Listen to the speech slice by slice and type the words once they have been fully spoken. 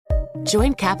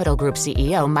Join Capital Group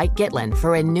CEO Mike Gitlin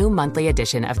for a new monthly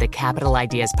edition of the Capital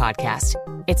Ideas Podcast.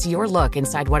 It's your look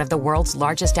inside one of the world's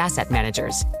largest asset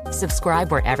managers.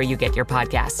 Subscribe wherever you get your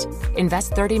podcasts.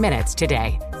 Invest 30 minutes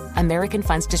today. American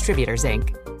Funds Distributors,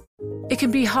 Inc. It can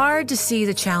be hard to see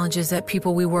the challenges that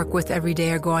people we work with every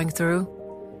day are going through.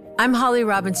 I'm Holly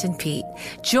Robinson Pete.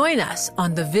 Join us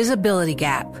on The Visibility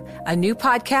Gap, a new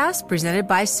podcast presented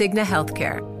by Cigna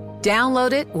Healthcare.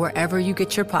 Download it wherever you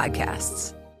get your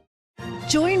podcasts.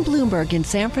 Join Bloomberg in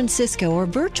San Francisco or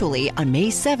virtually on May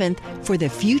 7th for The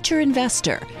Future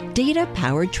Investor,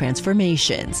 Data-Powered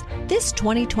Transformations. This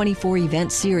 2024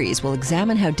 event series will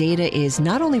examine how data is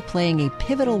not only playing a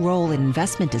pivotal role in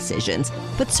investment decisions,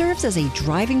 but serves as a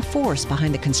driving force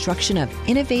behind the construction of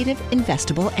innovative,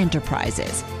 investable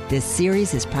enterprises. This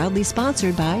series is proudly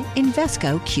sponsored by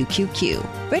Invesco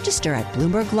QQQ. Register at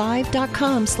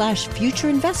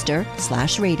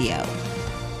bloomberglive.com/futureinvestor/radio.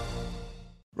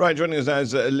 Right, joining us now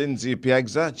is Lindsey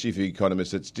Piegza, Chief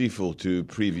Economist at Stifel, to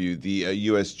preview the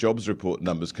U.S. jobs report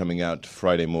numbers coming out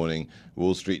Friday morning,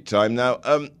 Wall Street time. Now,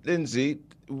 Lindsey,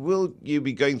 will you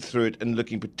be going through it and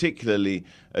looking particularly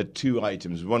at two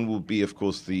items? One will be, of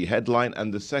course, the headline,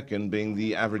 and the second being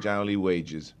the average hourly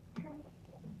wages.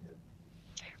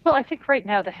 Well, I think right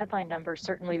now the headline numbers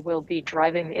certainly will be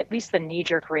driving at least the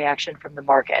knee-jerk reaction from the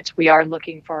market. We are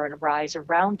looking for a rise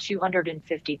around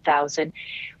 250,000,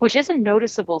 which is a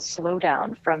noticeable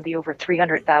slowdown from the over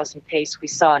 300,000 pace we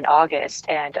saw in August,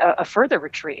 and a further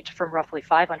retreat from roughly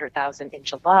 500,000 in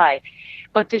July.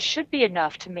 But this should be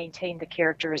enough to maintain the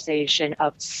characterization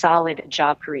of solid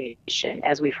job creation,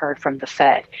 as we've heard from the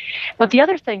Fed. But the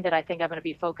other thing that I think I'm going to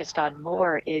be focused on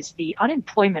more is the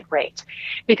unemployment rate,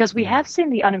 because we have seen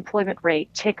the unemployment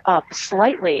rate tick up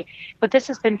slightly, but this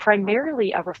has been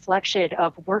primarily a reflection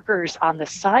of workers on the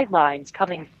sidelines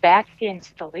coming back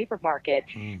into the labor market,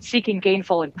 seeking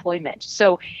gainful employment.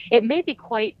 So it may be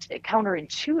quite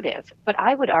counterintuitive, but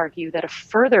I would argue that a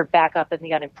further backup in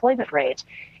the unemployment rate,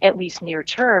 at least near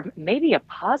term, may be a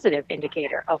positive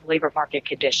indicator of labor market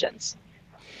conditions.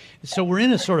 So we're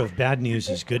in a sort of bad news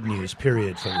is good news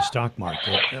period for the stock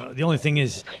market. The only thing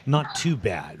is not too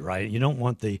bad, right? You don't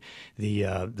want the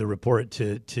report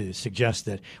to suggest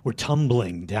that we're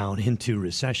tumbling down into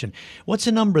recession. What's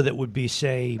a number that would be,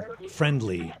 say,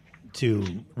 friendly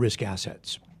to risk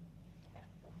assets?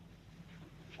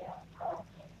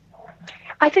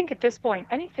 I think at this point,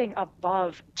 anything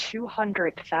above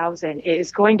 200,000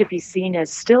 is going to be seen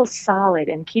as still solid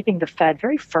and keeping the Fed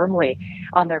very firmly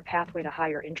on their pathway to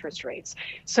higher interest rates.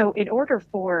 So in order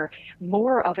for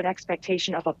more of an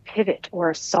expectation of a pivot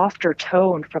or a softer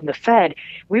tone from the Fed,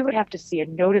 we would have to see a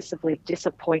noticeably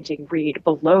disappointing read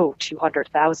below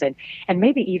 200,000, and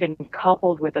maybe even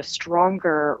coupled with a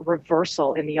stronger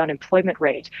reversal in the unemployment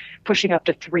rate, pushing up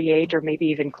to 3.8 or maybe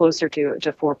even closer to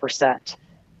 4%.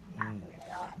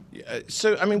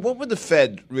 So, I mean, what would the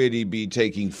Fed really be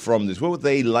taking from this? What would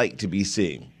they like to be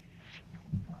seeing?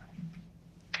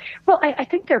 Well, I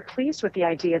think they're pleased with the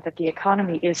idea that the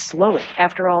economy is slowing.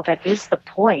 After all, that is the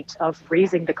point of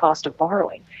raising the cost of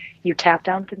borrowing. You tap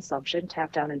down consumption,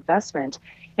 tap down investment,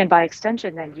 and by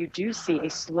extension, then you do see a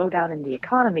slowdown in the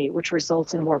economy, which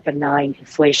results in more benign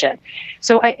inflation.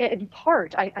 So in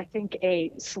part, I think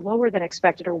a slower than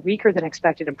expected or weaker than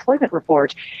expected employment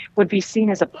report would be seen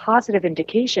as a positive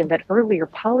indication that earlier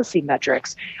policy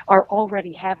metrics are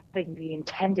already having the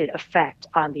intended effect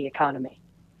on the economy.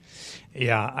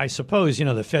 Yeah, I suppose,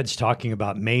 the Fed's talking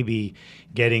about maybe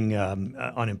getting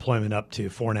unemployment up to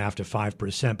 4.5% to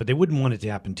 5%, but they wouldn't want it to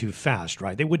happen too fast,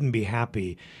 right? They wouldn't be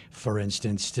happy, for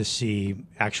instance, to see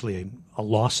actually a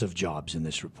loss of jobs in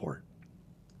this report.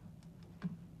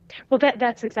 Well,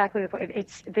 that's exactly the point.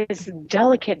 It's this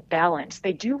delicate balance.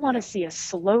 They do want to see a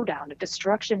slowdown, a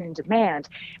destruction in demand,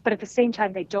 but at the same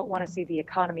time, they don't want to see the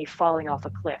economy falling off a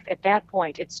cliff. At that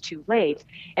point, it's too late,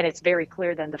 and it's very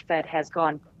clear then the Fed has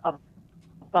gone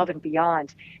above and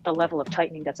beyond the level of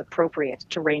tightening that's appropriate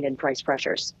to rein in price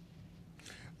pressures.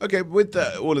 Okay, with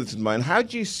all of this in mind, how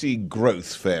do you see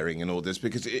growth faring in all this?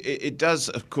 Because it does,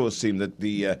 of course, seem that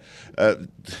the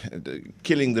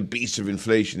killing the beast of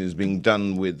inflation is being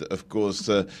done with, of course,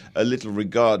 a little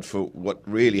regard for what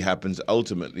really happens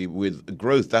ultimately with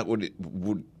growth. That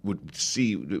would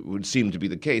seem to be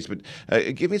the case. But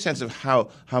give me a sense of how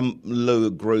low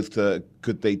growth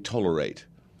could they tolerate?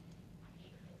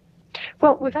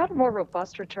 Well, without a more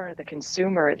robust return of the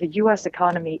consumer, the U.S.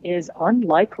 economy is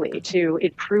unlikely to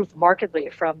improve markedly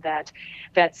from that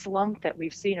slump that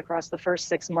we've seen across the first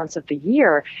 6 months of the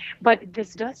year. But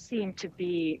this does seem to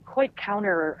be quite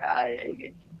counter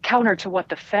to what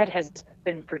the Fed has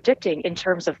been predicting in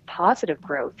terms of positive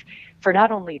growth for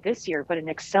not only this year, but an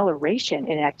acceleration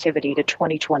in activity to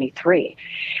 2023.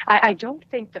 I don't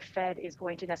think the Fed is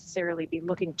going to necessarily be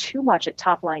looking too much at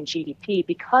top-line GDP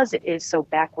because it is so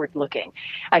backward-looking.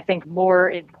 I think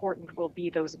more important will be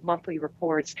those monthly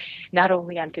reports, not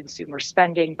only on consumer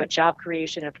spending, but job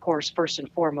creation, of course, first and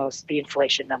foremost, the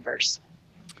inflation numbers.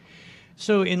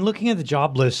 So in looking at the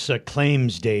jobless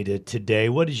claims data today,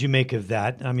 what did you make of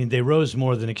that? I mean, they rose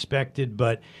more than expected,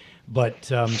 but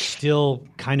still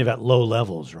kind of at low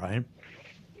levels, right?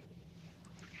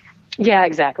 Yeah,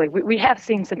 exactly. We have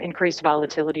seen some increased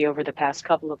volatility over the past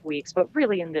couple of weeks, but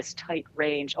really in this tight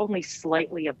range, only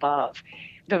slightly above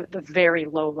the very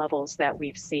low levels that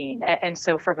we've seen. And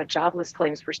so from a jobless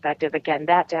claims perspective, again,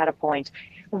 that data point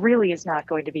really is not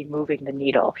going to be moving the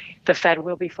needle. The Fed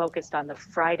will be focused on the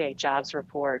Friday jobs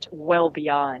report well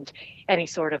beyond any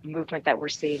sort of movement that we're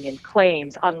seeing in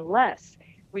claims, unless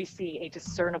we see a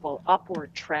discernible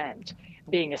upward trend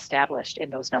being established in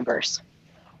those numbers.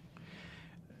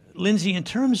 Lindsey, in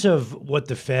terms of what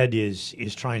the Fed is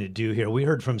trying to do here, we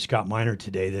heard from Scott Miner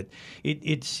today that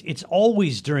it's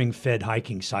always during Fed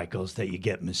hiking cycles that you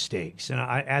get mistakes. And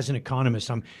I, as an economist,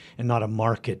 and not a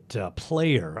market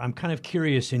player, I'm kind of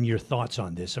curious in your thoughts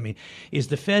on this. I mean, is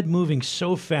the Fed moving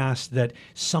so fast that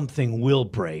something will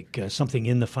break, something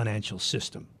in the financial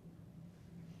system?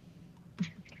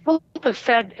 Well, the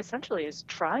Fed essentially is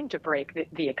trying to break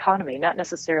the economy, not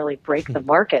necessarily break the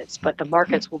markets, but the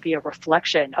markets will be a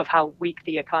reflection of how weak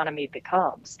the economy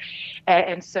becomes.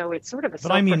 And so it's sort of a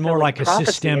But I mean more like a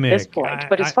systemic. At this point.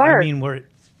 But as far I mean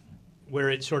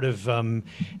where it sort of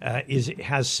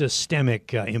has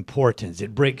systemic importance.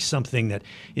 It breaks something that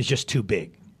is just too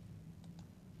big.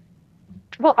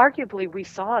 Well, arguably, we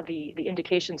saw the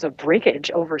indications of breakage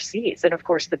overseas. And of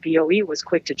course, the BOE was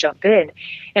quick to jump in.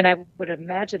 And I would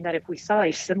imagine that if we saw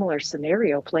a similar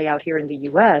scenario play out here in the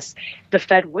U.S., the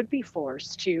Fed would be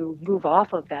forced to move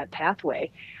off of that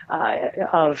pathway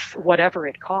of whatever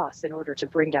it costs in order to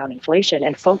bring down inflation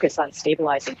and focus on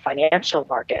stabilizing financial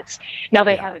markets. Now,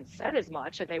 they haven't said as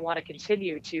much, and they want to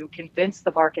continue to convince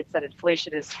the markets that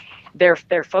inflation is their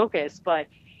focus. But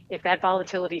if that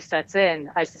volatility sets in,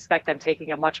 I suspect I'm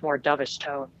taking a much more dovish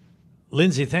tone.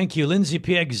 Lindsey, thank you. Lindsey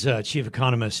Piegza, Chief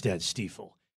Economist at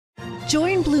Stifel.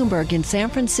 Join Bloomberg in San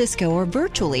Francisco or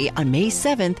virtually on May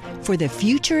 7th for The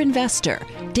Future Investor,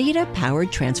 Data-Powered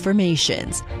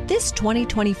Transformations. This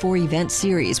 2024 event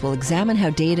series will examine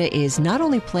how data is not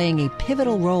only playing a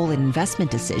pivotal role in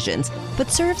investment decisions, but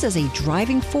serves as a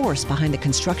driving force behind the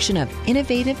construction of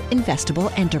innovative,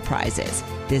 investable enterprises.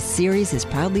 This series is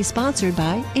proudly sponsored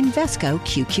by Invesco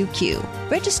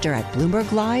QQQ. Register at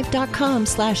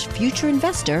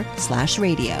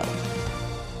BloombergLive.com/futureinvestor/radio.